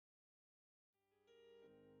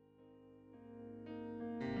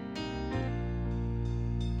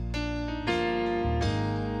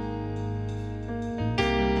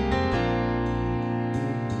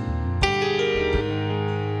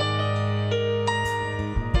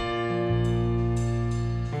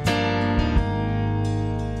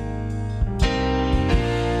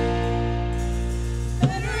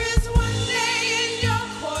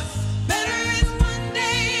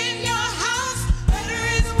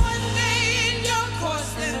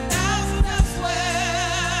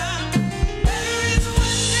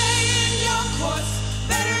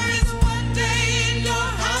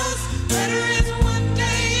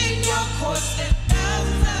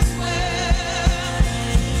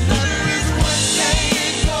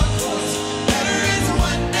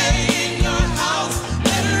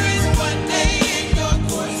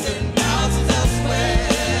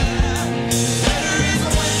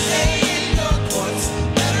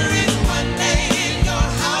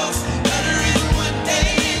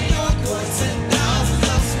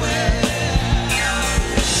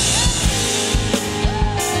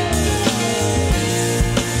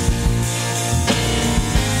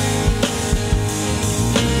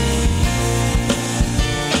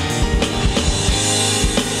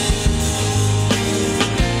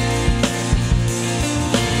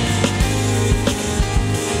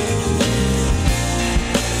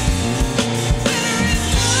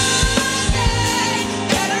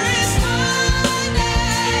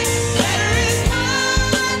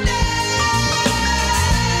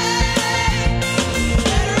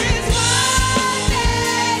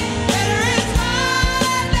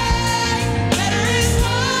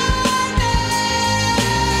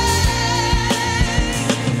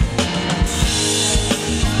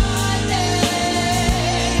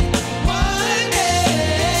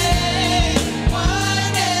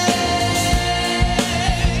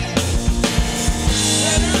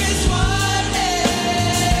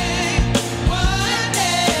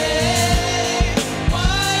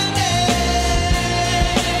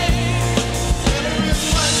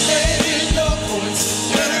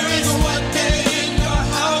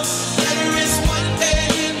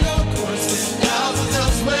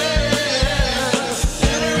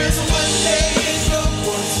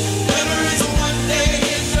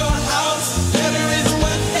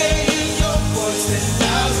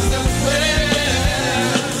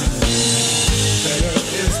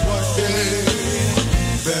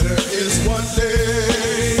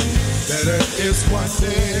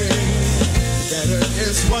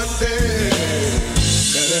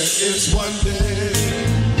is one day.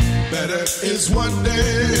 Better is one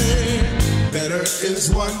day. Better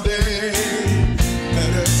is one day.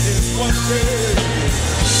 Better is one day. Better is one day.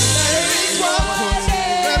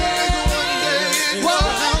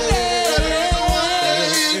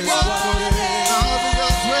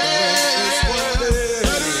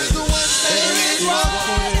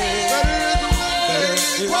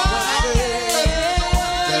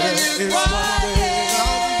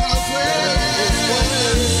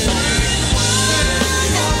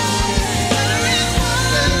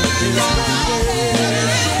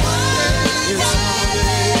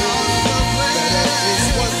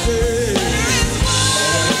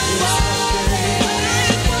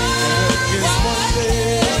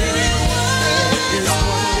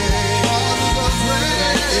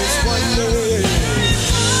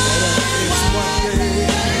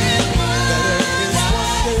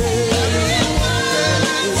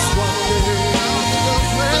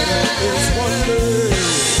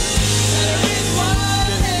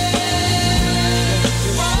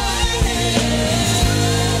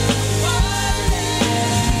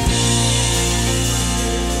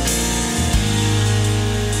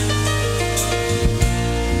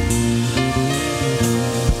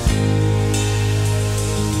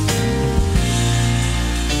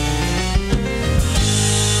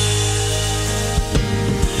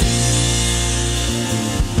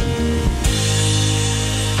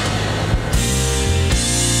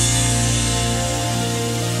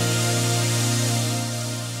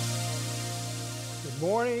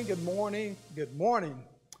 Good morning.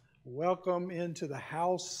 Welcome into the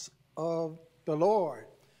house of the Lord.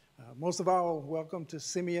 Most of all, welcome to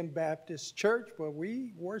Simeon Baptist Church, where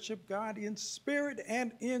we worship God in spirit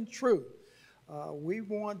and in truth. We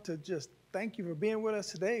want to just thank you for being with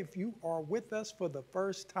us today. If you are with us for the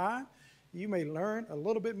first time, you may learn a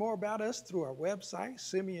little bit more about us through our website,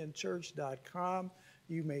 simeonchurch.com.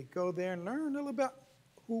 You may go there and learn a little about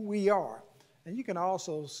who we are. And you can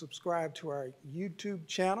also subscribe to our YouTube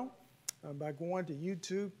channel by going to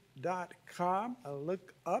youtube.com,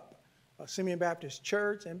 look up Simeon Baptist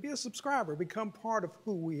Church, and be a subscriber, become part of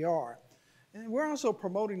who we are. And we're also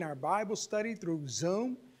promoting our Bible study through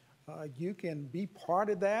Zoom. You can be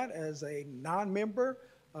part of that as a non-member.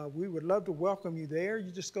 We would love to welcome you there.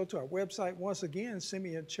 You just go to our website, once again,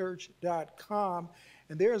 simeonchurch.com,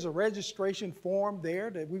 and there's a registration form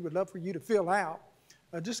there that we would love for you to fill out.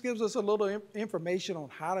 Just gives us a little information on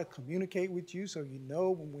how to communicate with you so you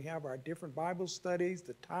know when we have our different Bible studies,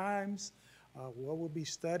 the times, what will be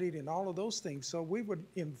studied, and all of those things. So we would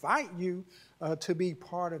invite you to be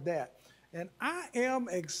part of that. And I am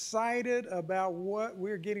excited about what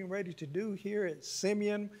we're getting ready to do here at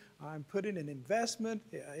Simeon. I'm putting an investment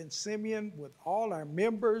in Simeon with all our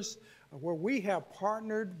members where we have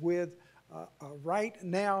partnered with Right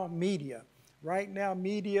Now Media. Right Now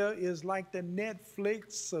Media is like the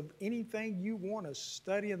Netflix of anything you want to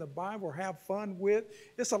study in the Bible or have fun with.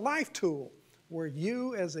 It's a life tool where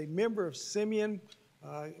you, as a member of Simeon,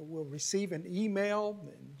 will receive an email,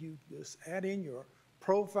 and you just add in your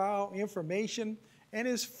profile information, and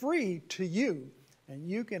it's free to you. And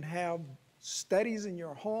you can have studies in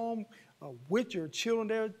your home with your children.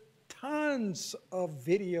 There are tons of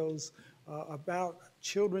videos about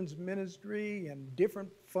children's ministry and different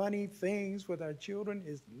funny things with our children.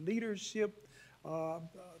 Is leadership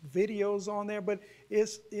videos on there, but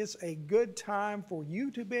it's a good time for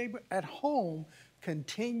you to be able at home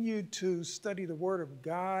continue to study the Word of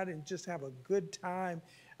God and just have a good time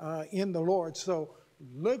in the Lord. So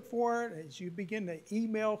look for it as you begin to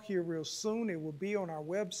email here real soon. It will be on our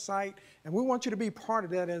website, and we want you to be part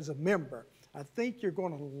of that as a member. I think you're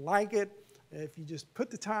going to like it if you just put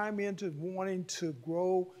the time into wanting to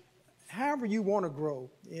grow however you want to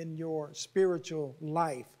grow in your spiritual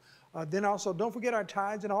life. Then also, don't forget our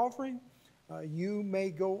tithes and offering. You may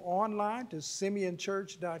go online to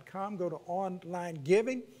simeonchurch.com, go to online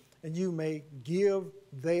giving, and you may give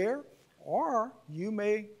there, or you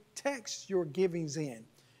may text your givings in.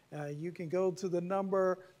 You can go to the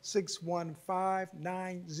number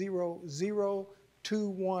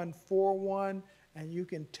 615-900-2141, and you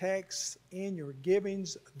can text in your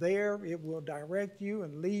givings there. It will direct you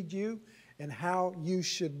and lead you in how you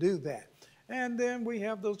should do that. And then we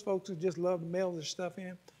have those folks who just love to mail their stuff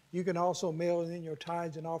in. You can also mail in your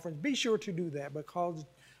tithes and offerings. Be sure to do that, because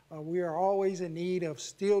we are always in need of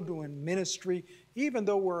still doing ministry, even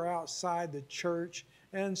though we're outside the church,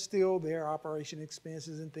 and still there are operation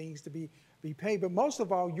expenses and things to be paid. But most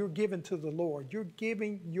of all, you're giving to the Lord. You're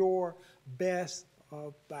giving your best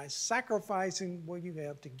by sacrificing what you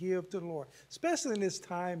have to give to the Lord. Especially in this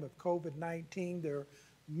time of COVID-19, there are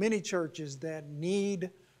many churches that need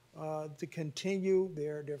to continue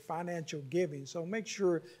their financial giving. So make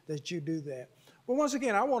sure that you do that. But once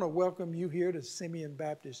again, I want to welcome you here to Simeon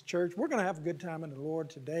Baptist Church. We're going to have a good time in the Lord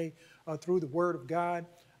today through the Word of God.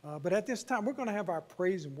 But at this time, we're going to have our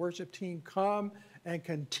praise and worship team come and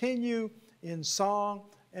continue in song.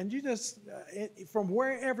 And you just, from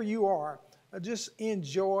wherever you are, just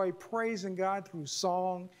enjoy praising God through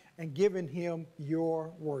song and giving Him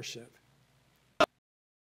your worship.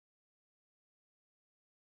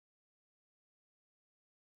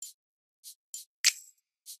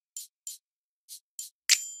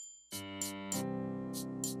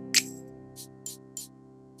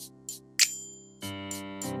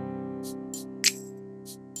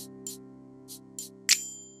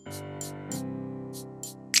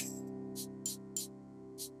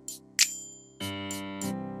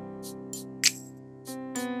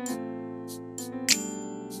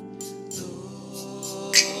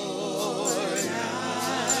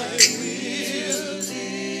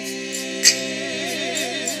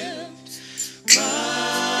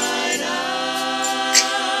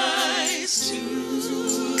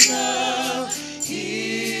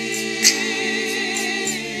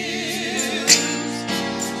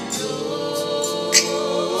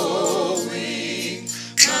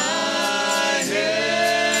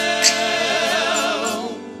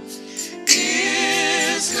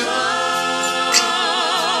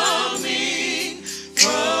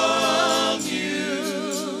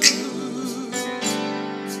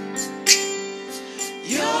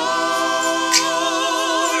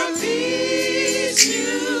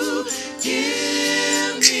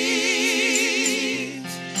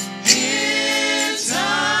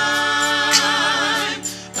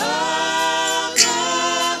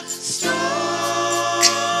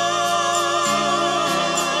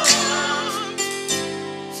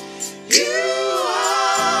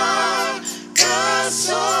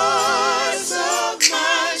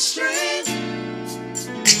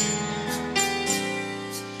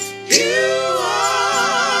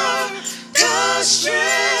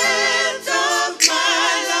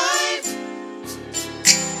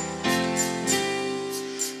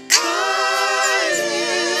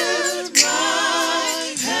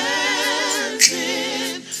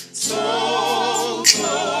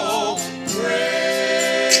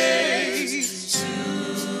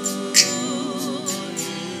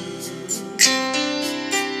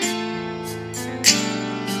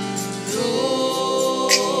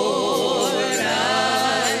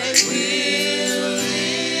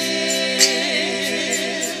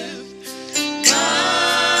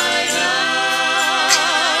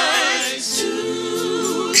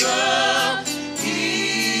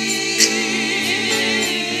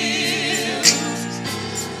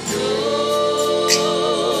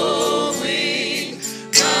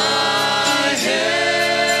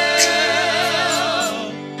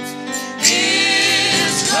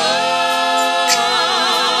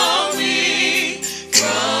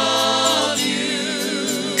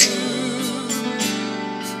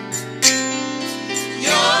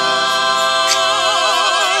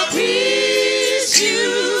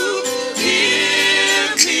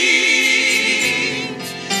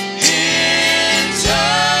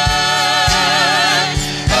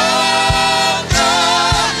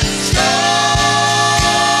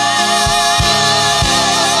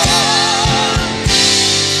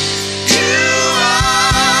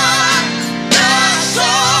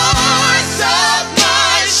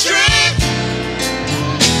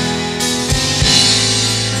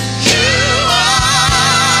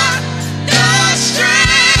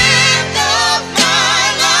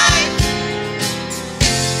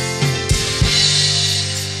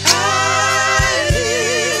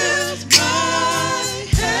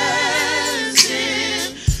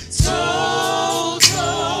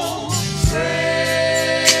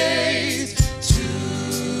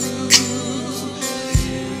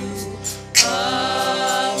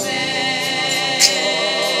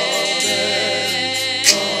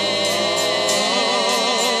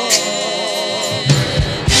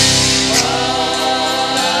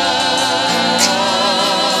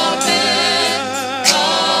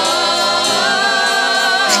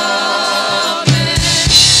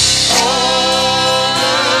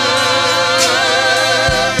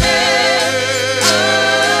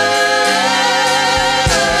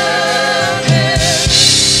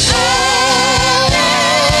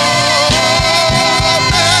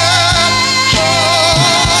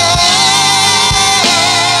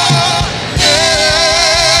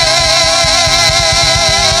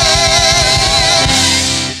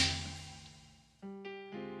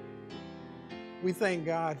 We thank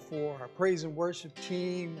God for our praise and worship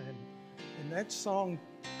team, and that song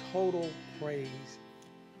total praise.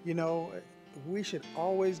 You know, we should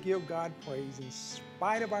always give God praise in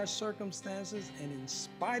spite of our circumstances and in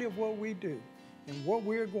spite of what we do and what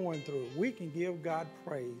we're going through. We can give God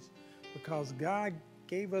praise because God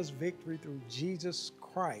gave us victory through Jesus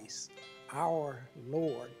Christ, our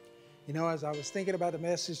Lord. You know, as I was thinking about the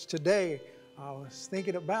message today, I was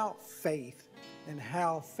thinking about faith and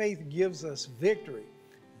how faith gives us victory.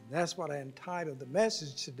 And that's what I entitled the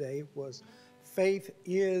message today was Faith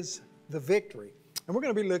is the Victory. And we're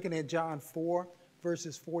going to be looking at John 4,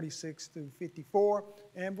 verses 46 through 54.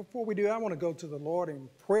 And before we do, I want to go to the Lord in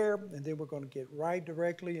prayer, and then we're going to get right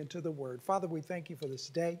directly into the Word. Father, we thank you for this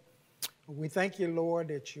day. We thank you, Lord,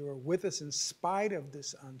 that you are with us in spite of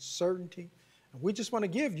this uncertainty. And we just want to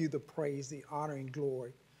give you the praise, the honor, and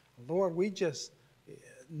glory. Lord, we just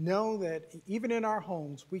know that even in our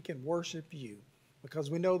homes, we can worship you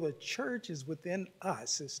because we know the church is within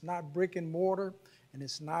us. It's not brick and mortar, and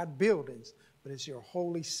it's not buildings, but it's your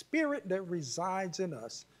Holy Spirit that resides in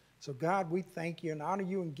us. So, God, we thank you and honor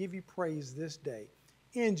you and give you praise this day.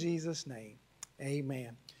 In Jesus' name,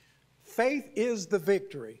 amen. Faith is the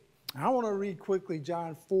victory. I want to read quickly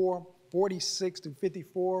John 4, 46 to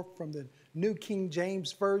 54 from the New King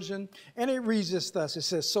James Version. And it reads this thus. It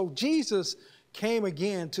says, "So Jesus came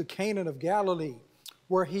again to Cana of Galilee,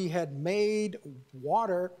 where he had made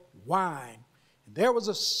water wine. And there was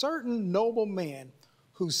a certain nobleman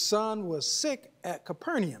whose son was sick at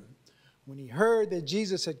Capernaum. When he heard that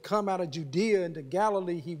Jesus had come out of Judea into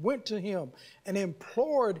Galilee, he went to him and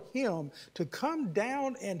implored him to come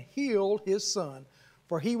down and heal his son,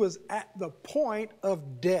 for he was at the point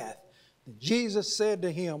of death. And Jesus said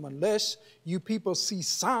to him, unless you people see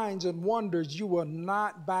signs and wonders, you will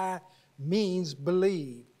not by means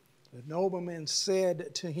believe. The nobleman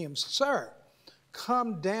said to him, Sir,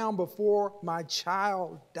 come down before my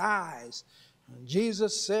child dies. And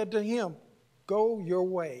Jesus said to him, Go your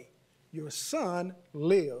way, your son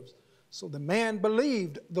lives. So the man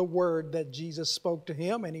believed the word that Jesus spoke to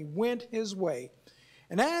him, and he went his way.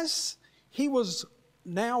 And as he was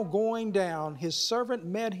now going down, his servant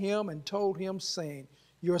met him and told him, saying,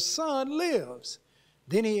 Your son lives.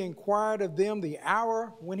 Then he inquired of them the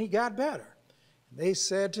hour when he got better. And they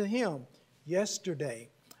said to him, Yesterday,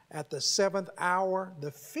 at the 7th hour,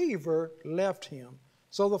 the fever left him.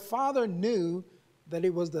 So the father knew that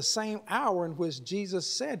it was the same hour in which Jesus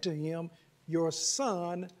said to him, Your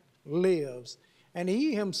son lives. And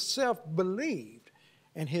he himself believed,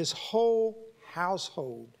 and his whole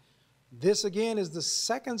household. This again is the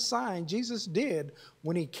second sign Jesus did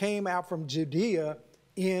when he came out from Judea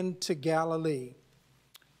into Galilee.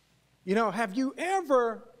 You know, have you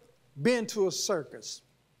ever been to a circus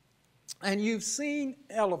and you've seen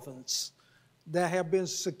elephants that have been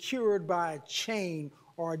secured by a chain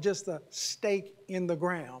or just a stake in the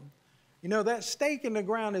ground? You know, that stake in the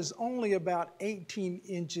ground is only about 18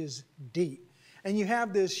 inches deep. And you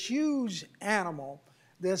have this huge animal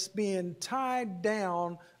that's being tied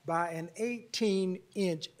down by an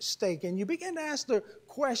 18-inch stake. And you begin to ask the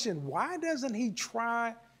question, why doesn't he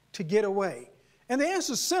try to get away? And the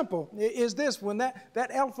answer is simple, is this: when that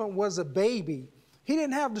elephant was a baby, he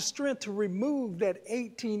didn't have the strength to remove that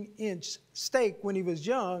 18-inch stake when he was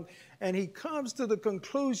young, and he comes to the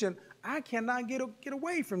conclusion, I cannot get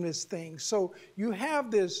away from this thing. So you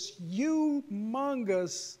have this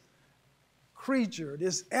humongous creature,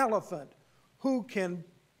 this elephant, who can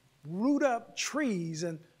root up trees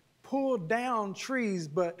and pull down trees,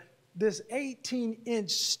 but this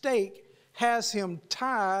 18-inch stake has him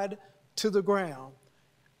tied to the ground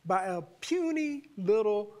by a puny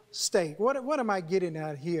little stake. What am I getting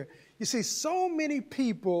at here? You see, so many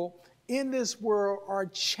people in this world are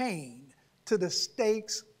chained to the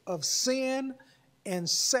stakes of sin and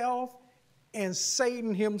self and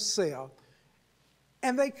Satan himself.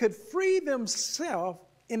 And they could free themselves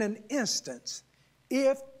in an instant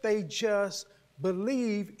if they just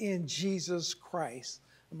believe in Jesus Christ.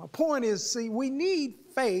 And my point is, see, we need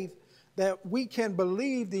faith that we can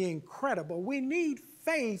believe the incredible. We need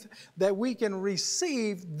faith that we can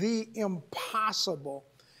receive the impossible.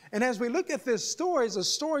 And as we look at this story, it's a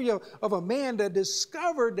story of a man that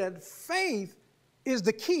discovered that faith is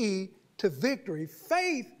the key to victory.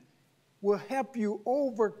 Faith will help you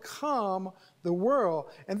overcome the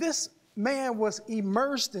world. And this man was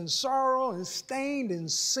immersed in sorrow and stained in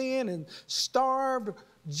sin and starved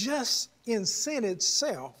just in sin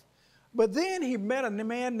itself. But then he met a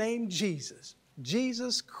man named Jesus,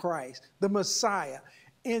 Jesus Christ, the Messiah.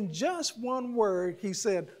 In just one word, he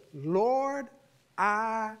said, Lord,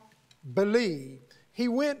 I believe. He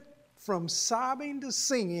went from sobbing to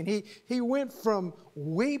singing. He went from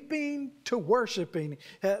weeping to worshiping.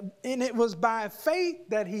 And it was by faith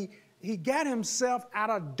that he got himself out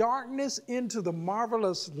of darkness into the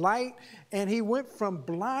marvelous light, and he went from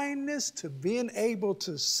blindness to being able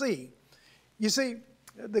to see. You see,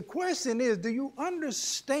 the question is, do you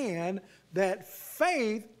understand that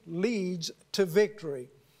faith leads to victory?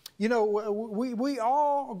 You know, we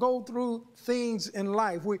all go through things in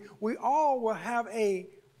life. We all will have a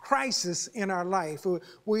crisis in our life.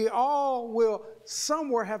 We all will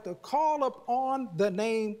somewhere have to call upon the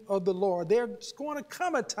name of the Lord. There's going to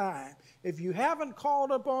come a time, if you haven't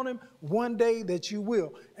called upon him, one day that you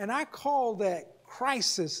will. And I call that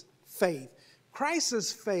crisis faith.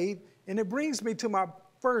 Crisis faith, and it brings me to my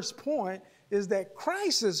first point, is that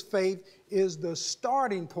crisis faith is the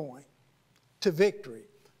starting point to victory.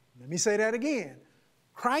 Let me say that again.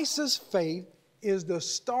 Crisis faith is the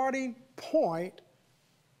starting point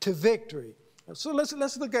to victory. So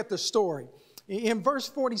let's look at the story. In verse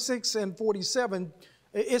 46 and 47,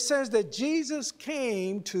 it says that Jesus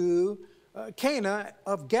came to Cana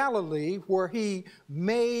of Galilee, where he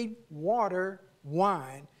made water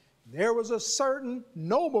wine. There was a certain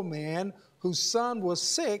nobleman whose son was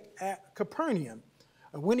sick at Capernaum.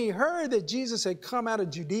 When he heard that Jesus had come out of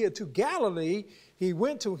Judea to Galilee, he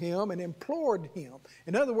went to him and implored him.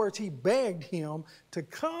 In other words, he begged him to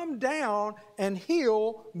come down and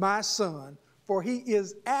heal my son, for he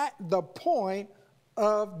is at the point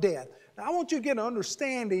of death. Now, I want you to get an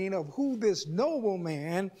understanding of who this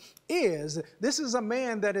nobleman is. This is a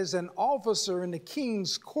man that is an officer in the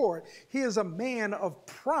king's court. He is a man of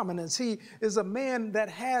prominence. He is a man that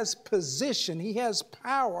has position. He has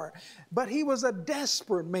power. But he was a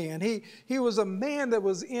desperate man. He was a man that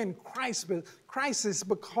was in crisis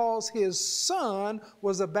because his son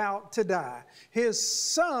was about to die. His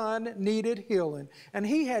son needed healing. And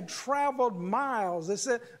he had traveled miles.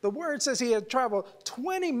 The word says he had traveled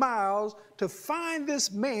 20 miles to find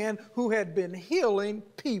this man who had been healing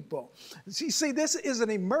people. You see, this is an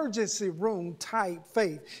emergency room type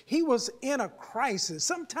faith. He was in a crisis.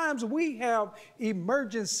 Sometimes we have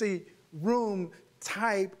emergency room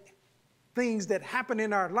type things that happen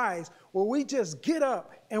in our lives where we just get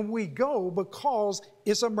up and we go because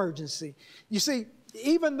it's emergency. You see,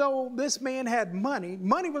 even though this man had money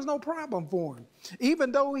was no problem for him.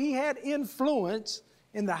 Even though he had influence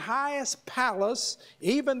in the highest palace,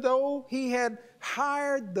 even though he had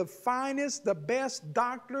hired the finest, the best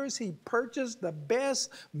doctors, he purchased the best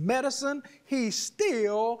medicine, he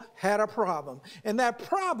still had a problem. And that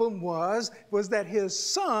problem was that his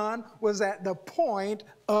son was at the point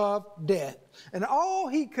of death. And all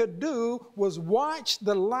he could do was watch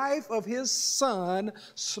the life of his son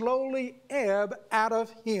slowly ebb out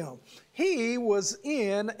of him. He was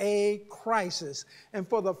in a crisis. And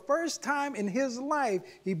for the first time in his life,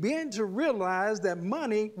 he began to realize that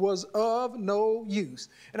money was of no use.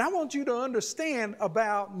 And I want you to understand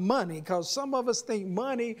about money, because some of us think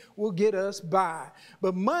money will get us by.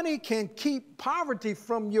 But money can keep poverty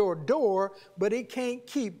from your door, but it can't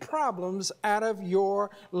keep problems out of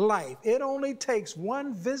your life. It only takes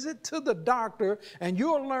one visit to the doctor, and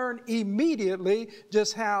you'll learn immediately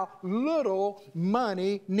just how little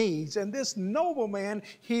money needs. And this nobleman,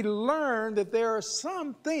 he learned that there are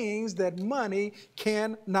some things that money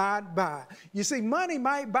cannot buy. You see, money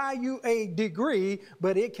might buy you a degree,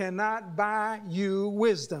 but it cannot buy you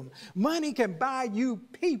wisdom. Money can buy you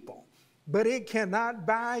people, but it cannot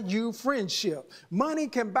buy you friendship. Money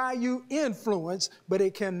can buy you influence, but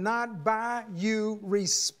it cannot buy you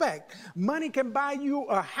respect. Money can buy you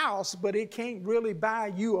a house, but it can't really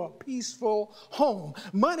buy you a peaceful home.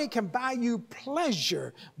 Money can buy you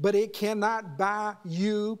pleasure, but it cannot buy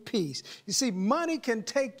you peace. You see, money can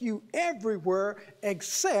take you everywhere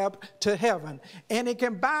except to heaven. And it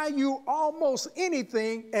can buy you almost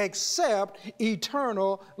anything except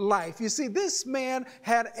eternal life. You see, this man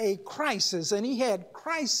had a crisis, and he had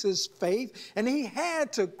crisis faith, and he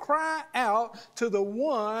had to cry out to the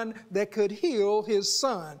one that could heal his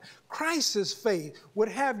son. Crisis faith would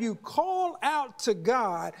have you call out to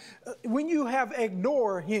God when you have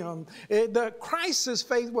ignored him. The crisis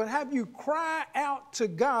faith would have you cry out to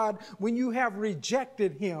God when you have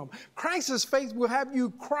rejected him. Crisis faith will have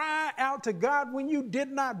you cry out to God when you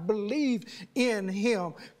did not believe in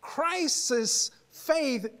him. Crisis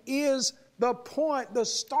faith is the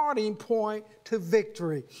starting point to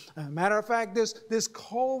victory. Matter of fact, this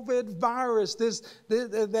COVID virus,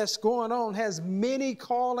 that's going on has many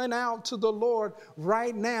calling out to the Lord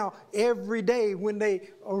right now every day when they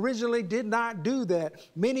originally did not do that.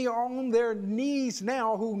 Many are on their knees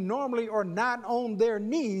now who normally are not on their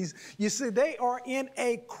knees. You see, they are in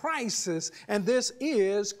a crisis, and this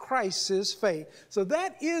is crisis faith. So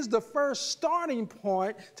that is the first starting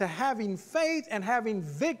point to having faith and having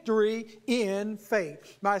victory in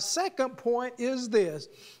faith. My second point is this.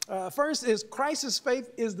 First is crisis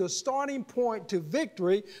faith is the starting point to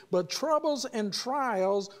victory, but troubles and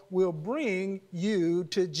trials will bring you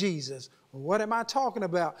to Jesus. What am I talking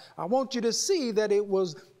about? I want you to see that it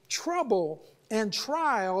was trouble and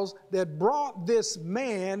trials that brought this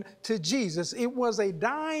man to Jesus. It was a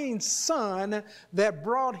dying son that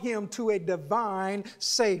brought him to a divine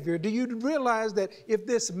Savior. Do you realize that if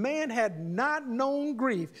this man had not known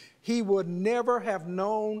grief, he would never have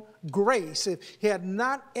known grace? If he had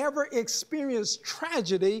not ever experienced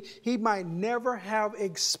tragedy, he might never have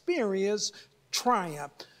experienced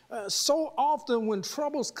triumph. So often when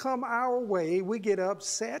troubles come our way, we get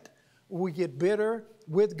upset, we get bitter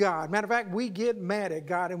with God. Matter of fact, we get mad at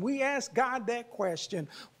God and we ask God that question: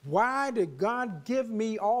 why did God give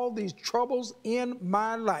me all these troubles in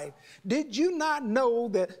my life? Did you not know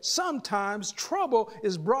that sometimes trouble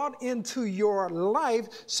is brought into your life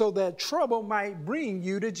so that trouble might bring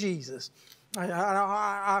you to Jesus?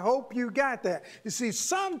 I hope you got that. You see,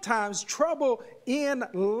 sometimes trouble in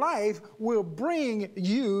life will bring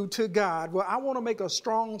you to God. Well, I want to make a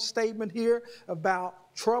strong statement here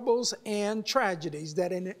about troubles and tragedies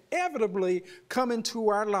that inevitably come into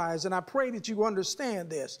our lives. And I pray that you understand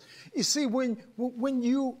this. You see, when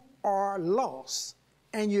you are lost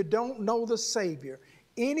and you don't know the Savior,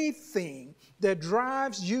 anything that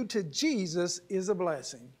drives you to Jesus is a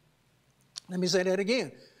blessing. Let me say that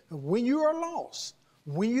again. When you are lost,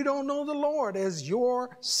 when you don't know the Lord as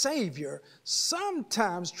your Savior,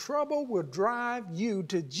 sometimes trouble will drive you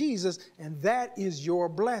to Jesus, and that is your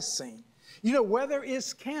blessing. You know, whether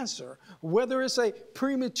it's cancer, whether it's a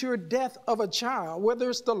premature death of a child, whether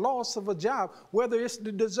it's the loss of a job, whether it's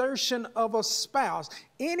the desertion of a spouse,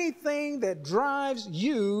 anything that drives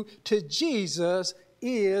you to Jesus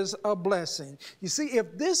is a blessing. You see,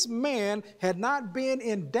 if this man had not been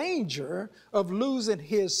in danger of losing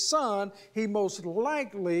his son, he most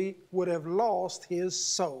likely would have lost his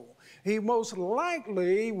soul. He most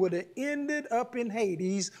likely would have ended up in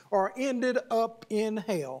Hades or ended up in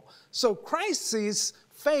hell. So crisis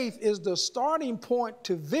faith is the starting point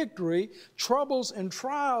to victory. Troubles and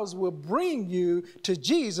trials will bring you to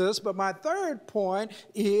Jesus. But my third point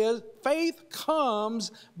is faith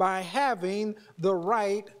comes by having the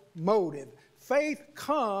right motive. Faith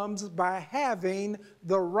comes by having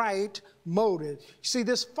the right motive. See,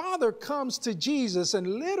 this father comes to Jesus and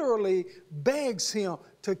literally begs him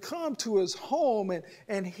to come to his home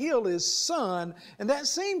and heal his son. And that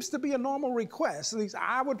seems to be a normal request. At least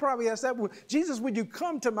I would probably ask that. Jesus, would you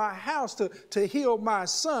come to my house to heal my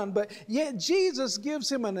son? But yet Jesus gives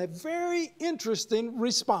him a very interesting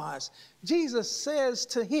response. Jesus says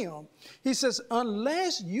to him, he says,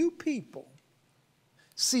 unless you people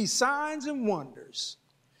see signs and wonders,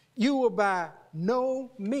 you will by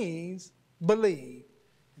no means believe.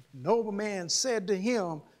 The nobleman said to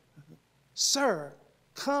him, Sir,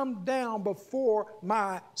 come down before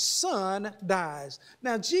my son dies.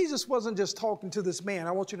 Now, Jesus wasn't just talking to this man.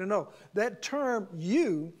 I want you to know that term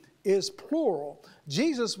you is plural.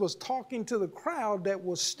 Jesus was talking to the crowd that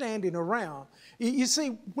was standing around. You see,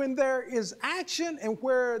 when there is action and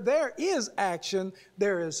where there is action,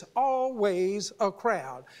 there is always a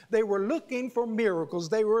crowd. They were looking for miracles.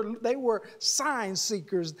 They were sign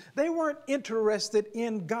seekers. They weren't interested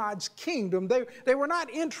in God's kingdom. They were not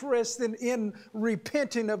interested in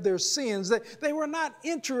repenting of their sins. They were not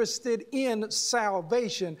interested in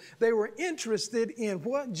salvation. They were interested in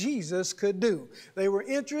what Jesus could do. They were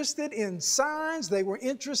interested in signs. They were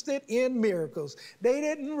interested in miracles. They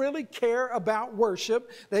didn't really care about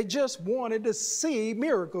worship. They just wanted to see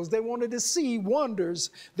miracles. They wanted to see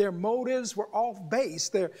wonders. Their motives were off base.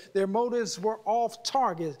 Their motives were off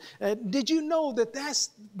target. Did you know that that's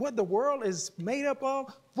what the world is made up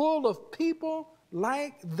of? Full of people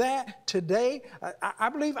like that today? I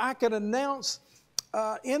believe I can announce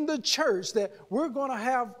in the church that we're going to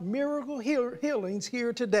have miracle healings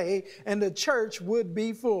here today, and the church would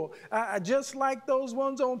be full. Just like those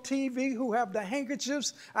ones on TV who have the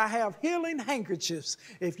handkerchiefs, I have healing handkerchiefs.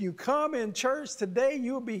 If you come in church today,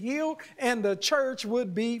 you'll be healed, and the church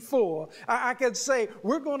would be full. I could say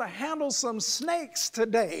we're going to handle some snakes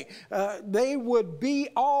today. They would be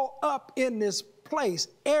all up in this place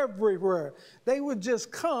everywhere. They would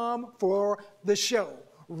just come for the show.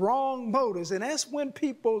 Wrong motives. And that's when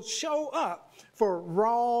people show up for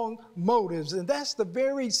wrong motives. And that's the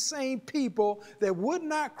very same people that would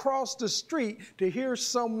not cross the street to hear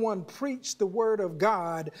someone preach the word of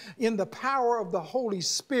God in the power of the Holy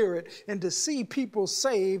Spirit and to see people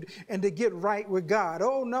saved and to get right with God.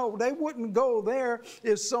 Oh no, they wouldn't go there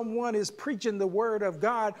if someone is preaching the word of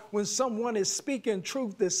God, when someone is speaking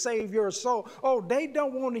truth to save your soul. Oh, they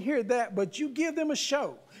don't want to hear that, but you give them a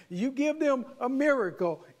show. You give them a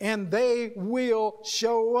miracle, and they will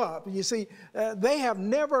show up. You see, they have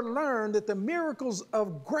never learned that the miracles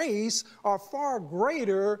of grace are far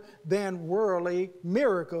greater than worldly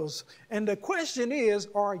miracles. And the question is,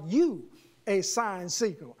 are you a sign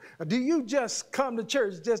seeker? Or do you just come to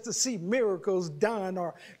church just to see miracles done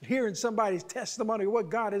or hearing somebody's testimony of what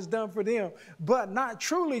God has done for them, but not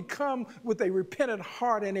truly come with a repentant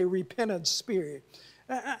heart and a repentant spirit?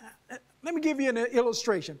 Let me give you an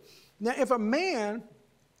illustration. Now, if a man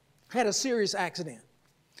had a serious accident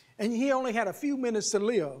and he only had a few minutes to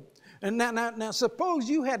live, and now suppose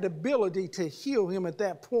you had the ability to heal him at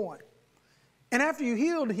that point. And after you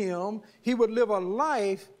healed him, he would live a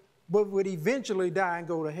life but would eventually die and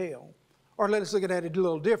go to hell. Or let us look at it a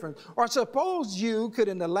little different. Or suppose you could,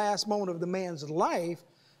 in the last moment of the man's life,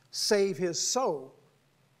 save his soul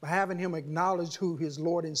by having him acknowledge who his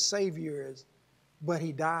Lord and Savior is, but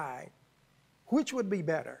he died. Which would be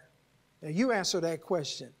better? Now, you answer that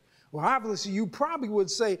question. Well, obviously, you probably would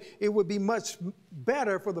say it would be much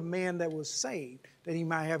better for the man that was saved, that he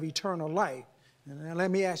might have eternal life. And now let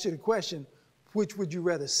me ask you the question, which would you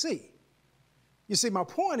rather see? You see, my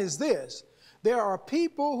point is this. There are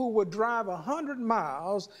people who would drive 100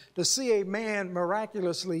 miles to see a man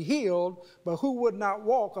miraculously healed, but who would not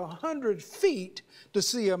walk 100 feet to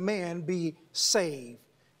see a man be saved.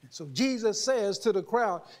 So Jesus says to the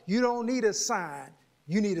crowd, you don't need a sign,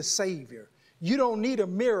 you need a Savior. You don't need a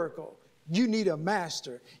miracle, you need a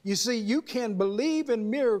master. You see, you can believe in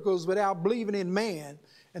miracles without believing in man.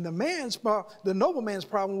 And the nobleman's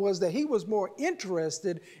problem was that he was more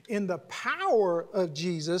interested in the power of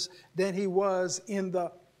Jesus than he was in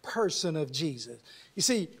the person of Jesus. You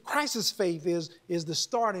see, crisis faith is the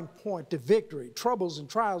starting point to victory. Troubles and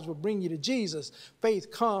trials will bring you to Jesus.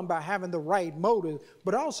 Faith comes by having the right motive,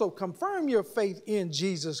 but also confirm your faith in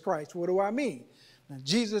Jesus Christ. What do I mean? Now,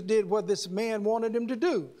 Jesus did what this man wanted him to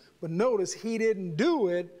do, but notice he didn't do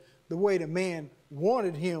it the way the man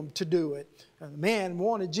wanted him to do it. And the man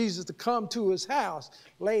wanted Jesus to come to his house,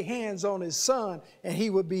 lay hands on his son, and he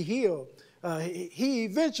would be healed. He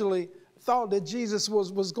eventually thought that Jesus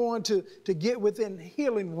was going to get within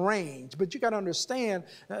healing range. But you got to understand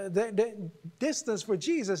that distance for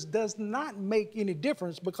Jesus does not make any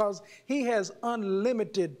difference, because he has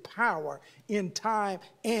unlimited power in time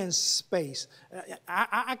and space.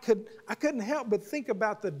 I couldn't help but think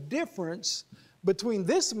about the difference between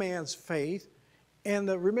this man's faith and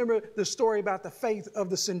remember the story about the faith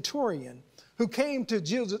of the centurion, who came to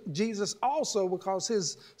Jesus also because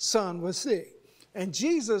his son was sick. And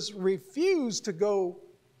Jesus refused to go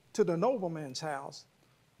to the nobleman's house,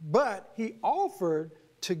 but he offered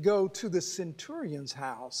to go to the centurion's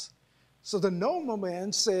house. So the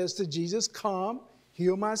nobleman says to Jesus, come,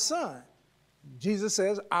 heal my son. Jesus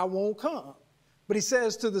says, I won't come. But he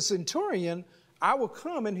says to the centurion, I will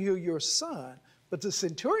come and heal your son. But the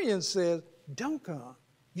centurion says, don't come.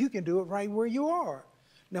 You can do it right where you are.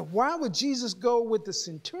 Now, why would Jesus go with the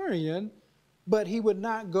centurion, but he would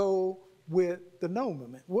not go with the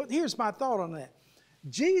nobleman? Well, here's my thought on that.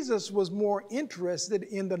 Jesus was more interested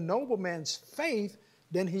in the nobleman's faith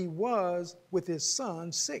than he was with his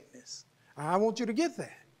son's sickness. I want you to get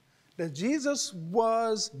that Jesus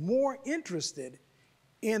was more interested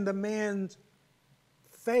in the man's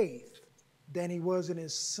faith than he was in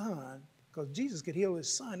his son, because Jesus could heal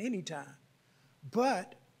his son anytime.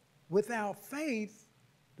 But without faith,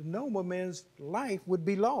 the nobleman's life would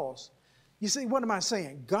be lost. You see, what am I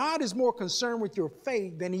saying? God is more concerned with your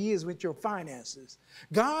faith than he is with your finances.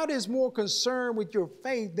 God is more concerned with your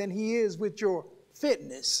faith than he is with your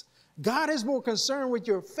fitness. God is more concerned with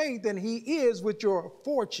your faith than he is with your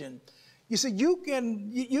fortune. You see, you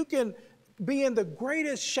can be in the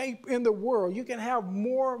greatest shape in the world. You can have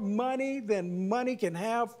more money than money can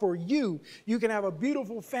have for you. You can have a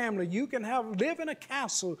beautiful family. You can live in a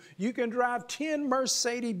castle. You can drive 10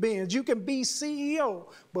 Mercedes-Benz. You can be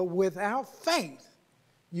CEO. But without faith,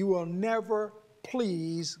 you will never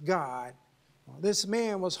please God. This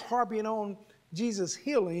man was harping on Jesus'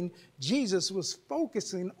 healing. Jesus was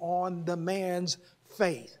focusing on the man's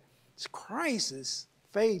faith. It's crisis.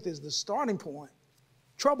 Faith is the starting point.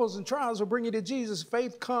 Troubles and trials will bring you to Jesus.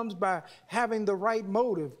 Faith comes by having the right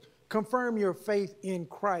motive. Confirm your faith in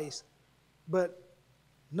Christ. But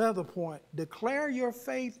another point, declare your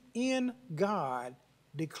faith in God.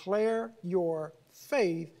 Declare your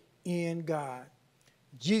faith in God.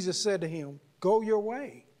 Jesus said to him, go your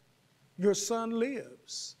way. Your son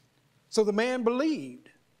lives. So the man believed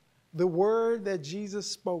the word that Jesus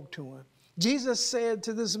spoke to him. Jesus said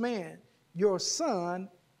to this man, your son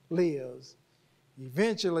lives.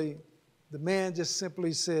 Eventually, the man just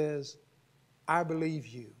simply says, I believe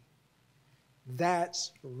you.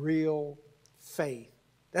 That's real faith.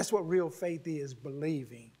 That's what real faith is,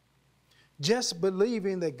 believing. Just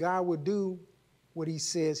believing that God will do what he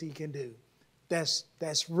says he can do. That's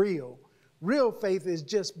real. Real faith is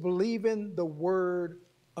just believing the word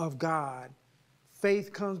of God.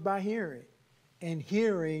 Faith comes by hearing, and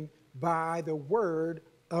hearing by the word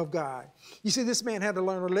of God. You see, this man had to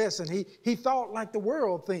learn a lesson. He thought like the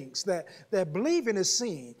world thinks, that believing is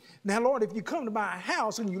seeing. Now, Lord, if you come to my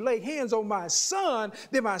house and you lay hands on my son,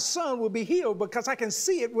 then my son will be healed because I can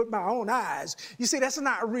see it with my own eyes. You see, that's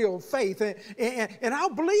not real faith. And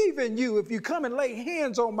I'll believe in you if you come and lay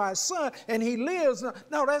hands on my son and he lives.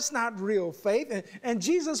 No, that's not real faith. And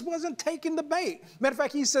Jesus wasn't taking the bait. Matter of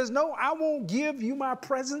fact, he says, no, I won't give you my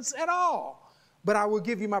presence at all, but I will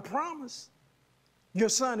give you my promise. Your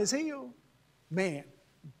son is healed. Man,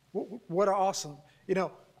 what awesome.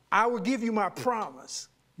 I will give you my promise.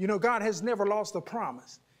 God has never lost a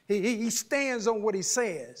promise. He stands on what he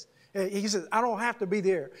says. He says, I don't have to be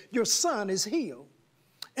there. Your son is healed.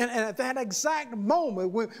 And at that exact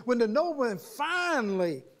moment, when the nobleman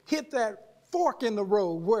finally hit that fork in the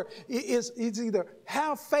road where it's either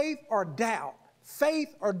have faith or doubt,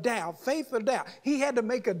 faith or doubt, faith or doubt, he had to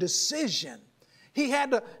make a decision. He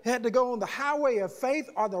had to go on the highway of faith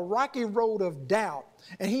or the rocky road of doubt.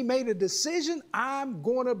 And he made a decision. I'm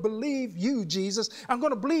going to believe you, Jesus. I'm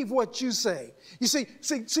going to believe what you say. You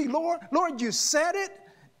see, Lord, you said it.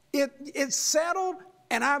 It's settled,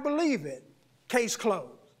 and I believe it. Case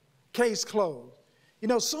closed. Case closed.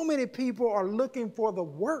 So many people are looking for the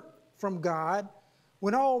work from God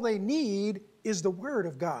when all they need is the word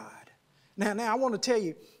of God. Now, I want to tell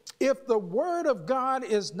you, if the word of God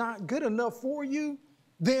is not good enough for you,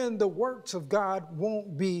 then the works of God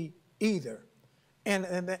won't be either.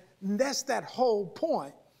 And that's that whole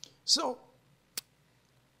point. So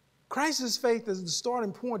Christ's faith is the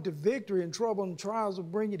starting point to victory, and trouble and trials will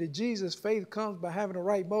bring you to Jesus. Faith comes by having the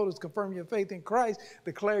right motives, confirm your faith in Christ,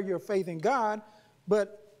 declare your faith in God.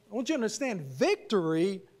 But I want you to understand,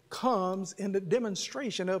 victory comes in the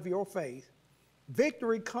demonstration of your faith.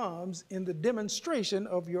 Victory comes in the demonstration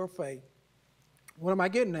of your faith. What am I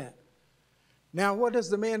getting at? Now, what does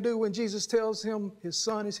the man do when Jesus tells him his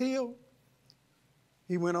son is healed?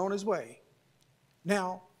 He went on his way.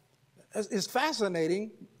 Now, it's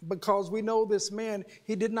fascinating because we know this man,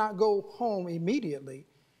 he did not go home immediately.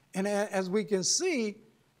 And as we can see,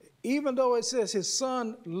 even though it says his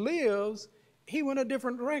son lives, he went a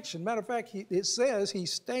different direction. Matter of fact, it says he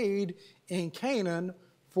stayed in Canaan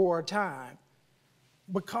for a time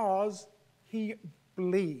because he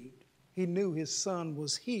believed. He knew his son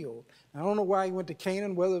was healed. I don't know why he went to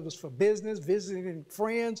Canaan, whether it was for business, visiting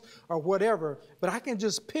friends, or whatever. But I can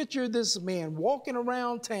just picture this man walking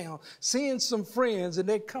around town, seeing some friends, and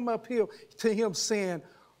they come up here to him saying,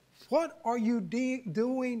 "What are you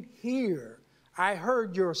doing here? I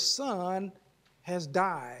heard your son has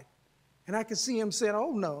died." And I can see him saying,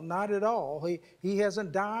 "Oh, no, not at all. He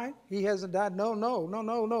hasn't died. He hasn't died.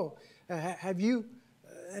 No. Have you?"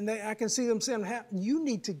 And I can see them saying, "You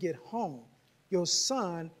need to get home. Your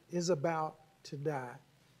son is about to die."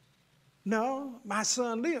 "No, my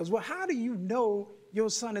son lives." "Well, how do you know your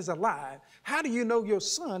son is alive? How do you know your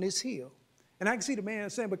son is healed?" And I can see the man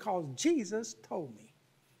saying, "Because Jesus told me.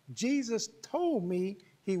 Jesus told me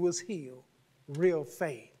he was healed." Real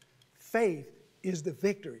faith. Faith is the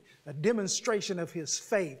victory. A demonstration of his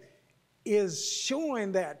faith is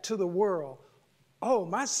showing that to the world. Oh,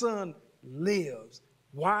 my son lives.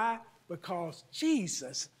 Why? Because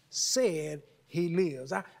Jesus said he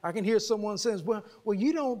lives. I can hear someone says, well,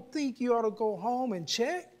 you don't think you ought to go home and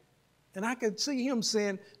check? And I could see him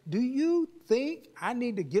saying, do you think I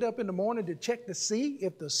need to get up in the morning to check to see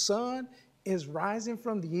if the sun is rising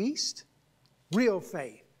from the east? Real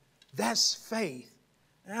faith. That's faith.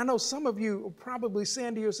 And I know some of you are probably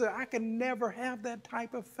saying to yourself, I can never have that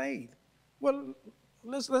type of faith. Well,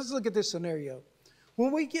 let's look at this scenario.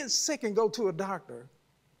 When we get sick and go to a doctor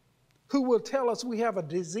who will tell us we have a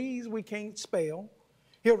disease we can't spell,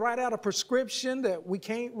 he'll write out a prescription that we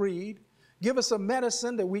can't read, give us a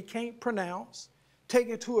medicine that we can't pronounce, take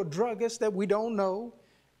it to a druggist that we don't know,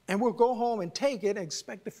 and we'll go home and take it and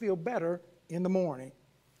expect to feel better in the morning.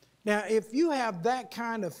 Now, if you have that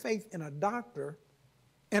kind of faith in a doctor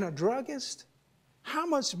and a druggist, how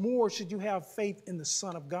much more should you have faith in the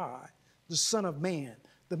Son of God, the Son of Man,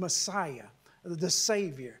 the Messiah, the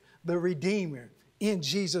Savior, the Redeemer, in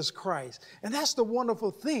Jesus Christ? And that's the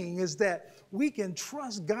wonderful thing, is that we can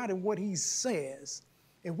trust God in what he says.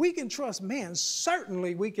 And we can trust man.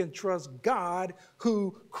 Certainly we can trust God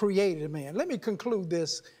who created man. Let me conclude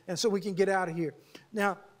this, and so we can get out of here.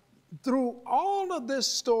 Now, through all of this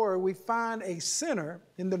story, we find a sinner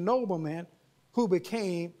in the nobleman who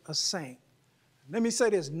became a saint. Let me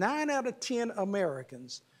say this, 9 out of 10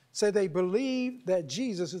 Americans say they believe that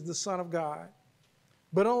Jesus is the Son of God,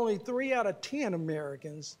 but only 3 out of 10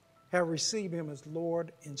 Americans have received him as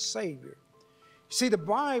Lord and Savior. See, in the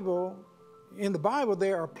Bible,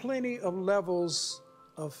 there are plenty of levels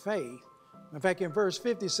of faith. In fact, in verse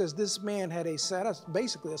 50, it says this man had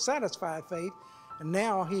basically a satisfied faith, and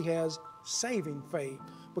now he has saving faith.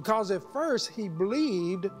 Because at first he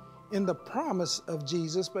believed in the promise of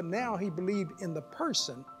Jesus, but now he believed in the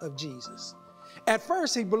person of Jesus. At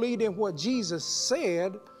first he believed in what Jesus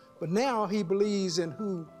said, but now he believes in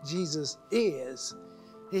who Jesus is.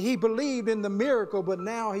 He believed in the miracle, but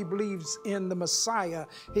now he believes in the Messiah.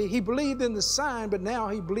 He believed in the sign, but now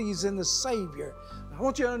he believes in the Savior. I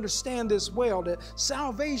want you to understand this well, that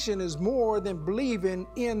salvation is more than believing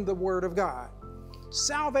in the Word of God.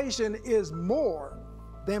 Salvation is more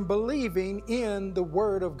than believing in the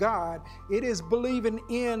Word of God. It is believing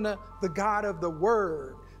in the God of the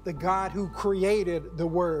Word, the God who created the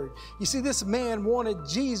Word. You see, this man wanted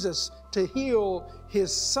Jesus to heal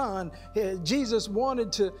his son. Jesus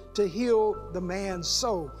wanted to heal the man's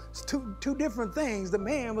soul. It's two different things. The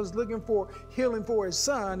man was looking for healing for his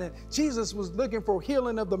son, and Jesus was looking for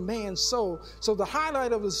healing of the man's soul. So the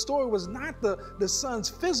highlight of the story was not the son's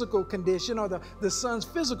physical condition or the son's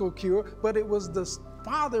physical cure, but it was the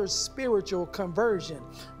Father's spiritual conversion.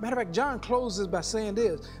 Matter of fact, John closes by saying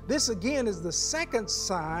this. This again is the second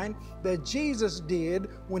sign that Jesus did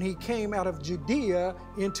when he came out of Judea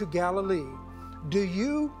into Galilee. Do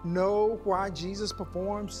you know why Jesus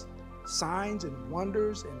performs signs and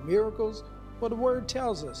wonders and miracles? Well, the Word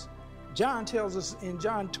tells us. John tells us in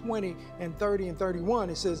John 20 and 30 and 31,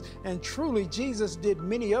 it says, and truly Jesus did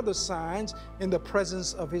many other signs in the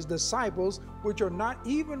presence of his disciples, which are not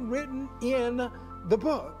even written in the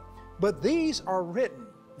book, but these are written.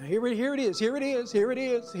 Now here it is.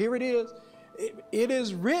 It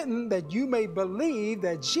is written that you may believe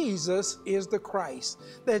that Jesus is the Christ,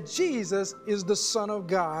 that Jesus is the Son of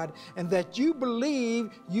God, and that you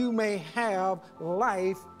believe you may have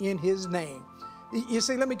life in his name. You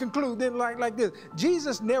see, let me conclude then like this.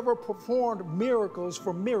 Jesus never performed miracles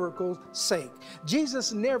for miracles' sake.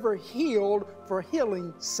 Jesus never healed for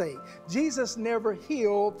healing's sake. Jesus never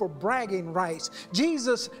healed for bragging rights.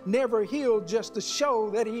 Jesus never healed just to show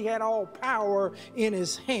that he had all power in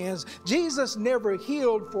his hands. Jesus never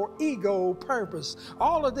healed for ego purpose.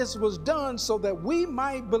 All of this was done so that we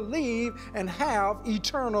might believe and have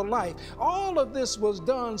eternal life. All of this was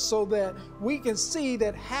done so that we can see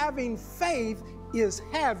that having faith is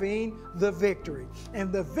having the victory.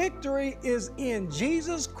 And the victory is in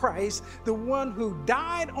Jesus Christ, the one who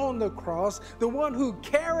died on the cross, the one who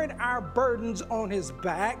carried our burdens on his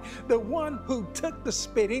back, the one who took the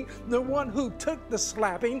spitting, the one who took the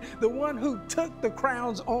slapping, the one who took the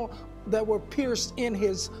crowns on that were pierced in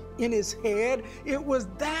his head. It was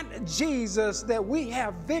that Jesus that we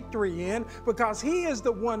have victory in, because he is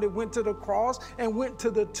the one that went to the cross and went to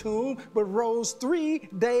the tomb but rose 3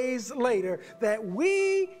 days later, that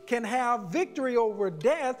we can have victory over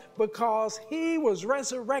death because he was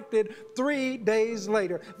resurrected 3 days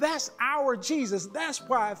later. That's our Jesus. That's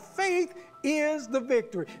why faith is the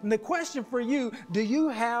victory. And the question for you, do you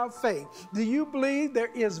have faith? Do you believe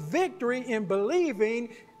there is victory in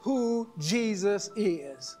believing who Jesus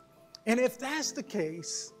is? And if that's the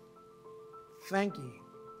case, thank you.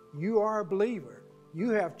 You are a believer. You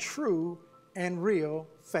have true and real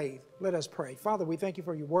faith. Let us pray. Father, we thank you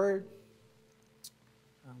for your word.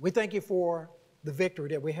 We thank you for the victory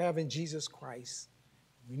that we have in Jesus Christ.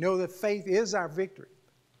 We know that faith is our victory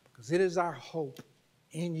because it is our hope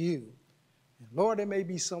in you. And Lord, there may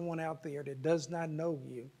be someone out there that does not know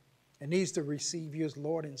you and needs to receive you as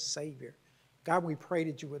Lord and Savior. God, we pray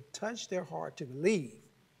that you would touch their heart to believe,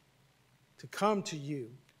 to come to you,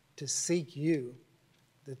 to seek you,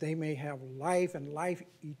 that they may have life and life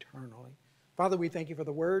eternally. Father, we thank you for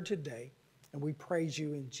the word today, and we praise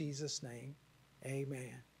you in Jesus' name.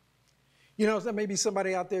 Amen. You know, there may be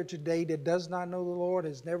somebody out there today that does not know the Lord,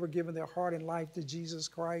 has never given their heart and life to Jesus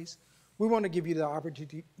Christ. We want to give you the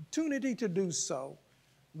opportunity to do so.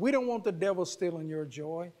 We don't want the devil stealing your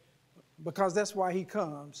joy, because that's why he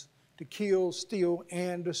comes, to kill, steal,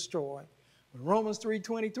 and destroy. When Romans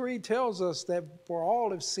 3:23 tells us that for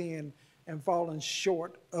all have sinned and fallen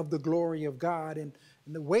short of the glory of God, and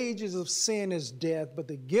the wages of sin is death, but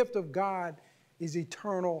the gift of God is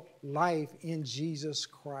eternal life in Jesus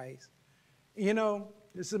Christ. You know,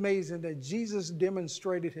 it's amazing that Jesus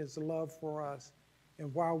demonstrated his love for us.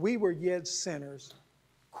 And while we were yet sinners,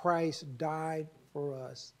 Christ died for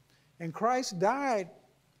us. And Christ died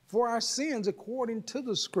for our sins according to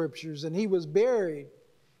the scriptures. And he was buried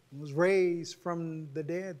and was raised from the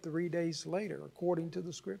dead 3 days later, according to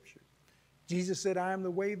the scripture. Jesus said, I am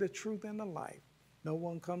the way, the truth, and the life. No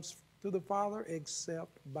one comes to the Father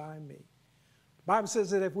except by me. The Bible says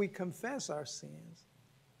that if we confess our sins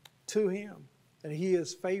to him, that he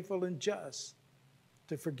is faithful and just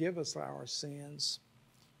to forgive us our sins.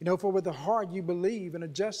 You know, for with the heart you believe and are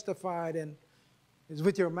justified, and it's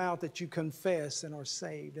with your mouth that you confess and are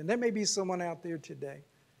saved. And there may be someone out there today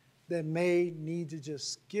that may need to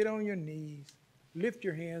just get on your knees, lift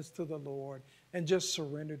your hands to the Lord, and just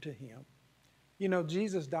surrender to him. You know,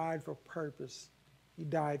 Jesus died for purpose. He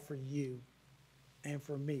died for you and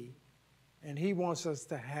for me. And he wants us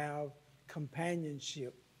to have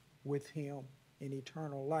companionship with him in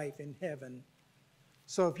eternal life in heaven.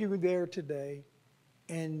 So if you were there today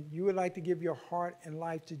and you would like to give your heart and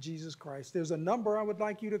life to Jesus Christ, there's a number I would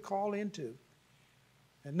like you to call into.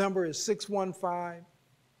 The number is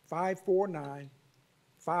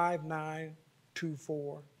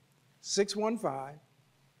 615-549-5924.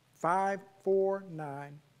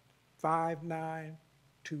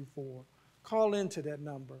 615-549-5924. Call into that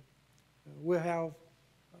number. We'll have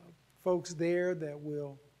folks there that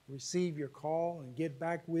will receive your call and get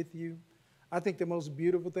back with you. I think the most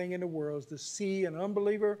beautiful thing in the world is to see an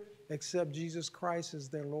unbeliever accept Jesus Christ as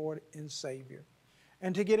their Lord and Savior,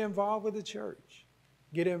 and to get involved with the church,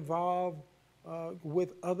 get involved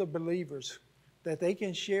with other believers, that they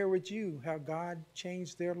can share with you how God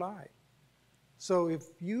changed their life. So if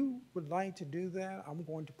you would like to do that, I'm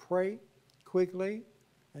going to pray quickly,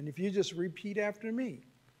 and if you just repeat after me,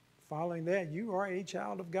 following that, you are a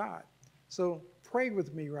child of God. So pray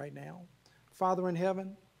with me right now. Father in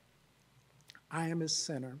heaven, I am a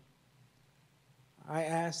sinner. I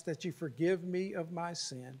ask that you forgive me of my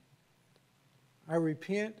sin. I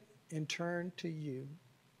repent and turn to you.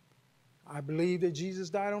 I believe that Jesus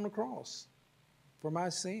died on the cross for my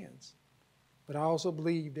sins, but I also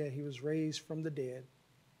believe that he was raised from the dead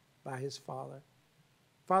by his Father.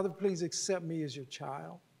 Father, please accept me as your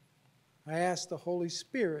child. I ask the Holy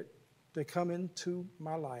Spirit to come into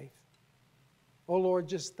my life. Oh Lord,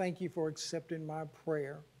 just thank you for accepting my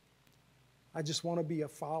prayer. I just want to be a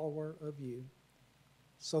follower of you.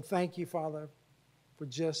 So thank you, Father, for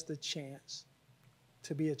just the chance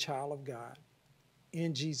to be a child of God.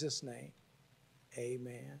 In Jesus' name,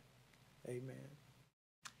 amen. Amen.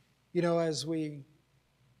 You know, as we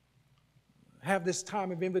have this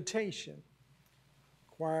time of invitation, the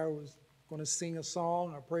choir was going to sing a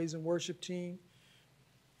song, our praise and worship team.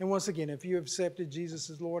 And once again, if you accepted Jesus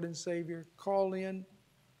as Lord and Savior, call in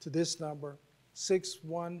to this number,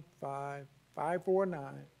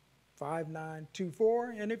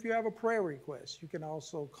 615-549-5924. And if you have a prayer request, you can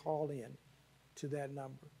also call in to that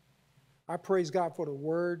number. I praise God for the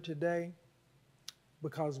word today,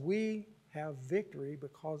 because we have victory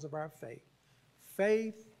because of our faith.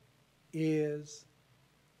 Faith is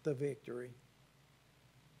the victory.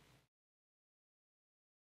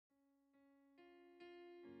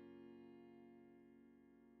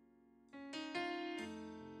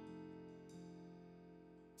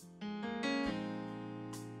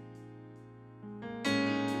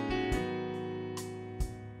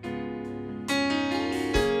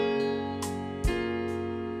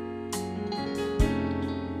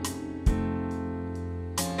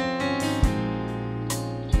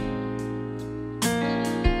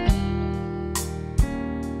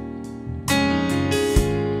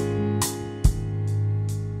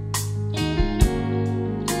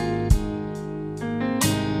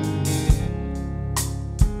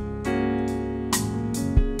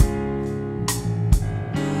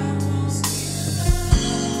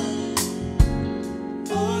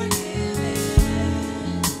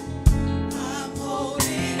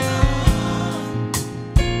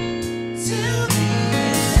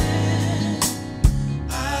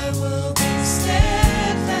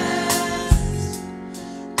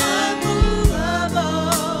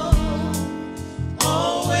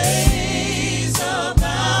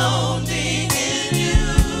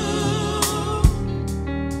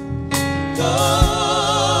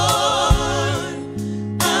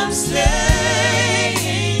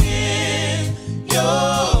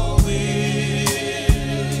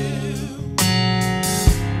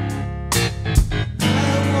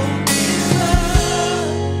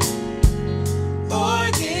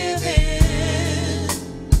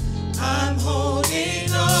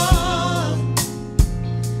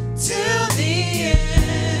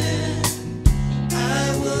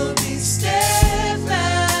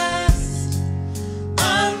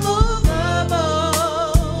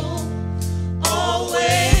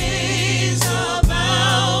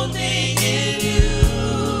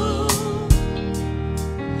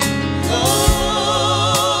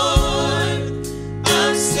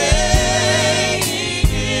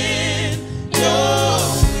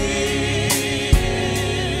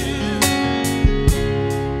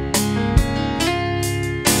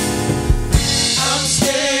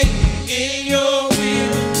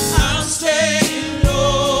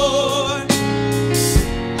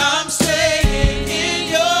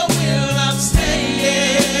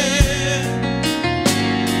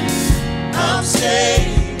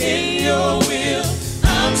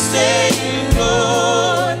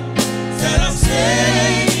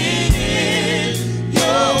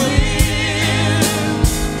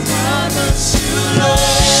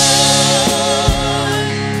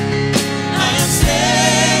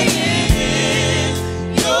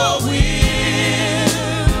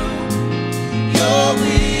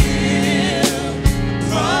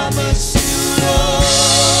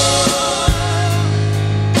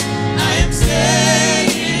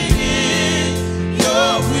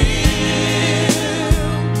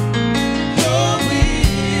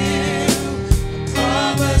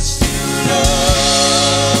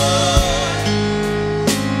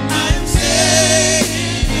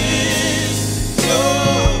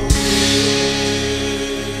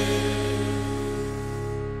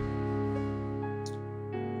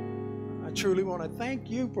 I truly want to thank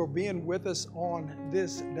you for being with us on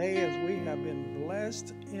this day as we have been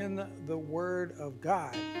blessed in the Word of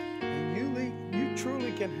God. And you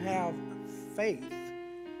truly can have faith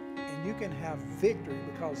and you can have victory,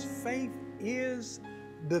 because faith is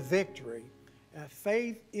the victory.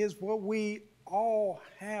 Faith is what we all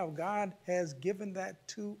have. God has given that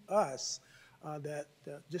to us,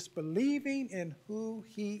 just believing in who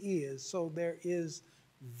He is. So there is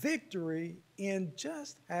victory in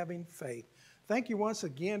just having faith. Thank you once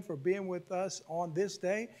again for being with us on this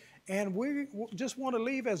day. And we just want to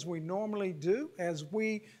leave as we normally do, as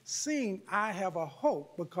we sing, I Have a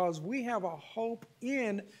Hope, because we have a hope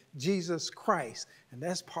in Jesus Christ. And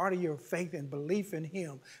that's part of your faith and belief in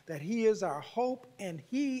Him, that He is our hope and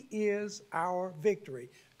He is our victory.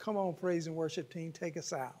 Come on, praise and worship team, take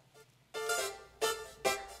us out.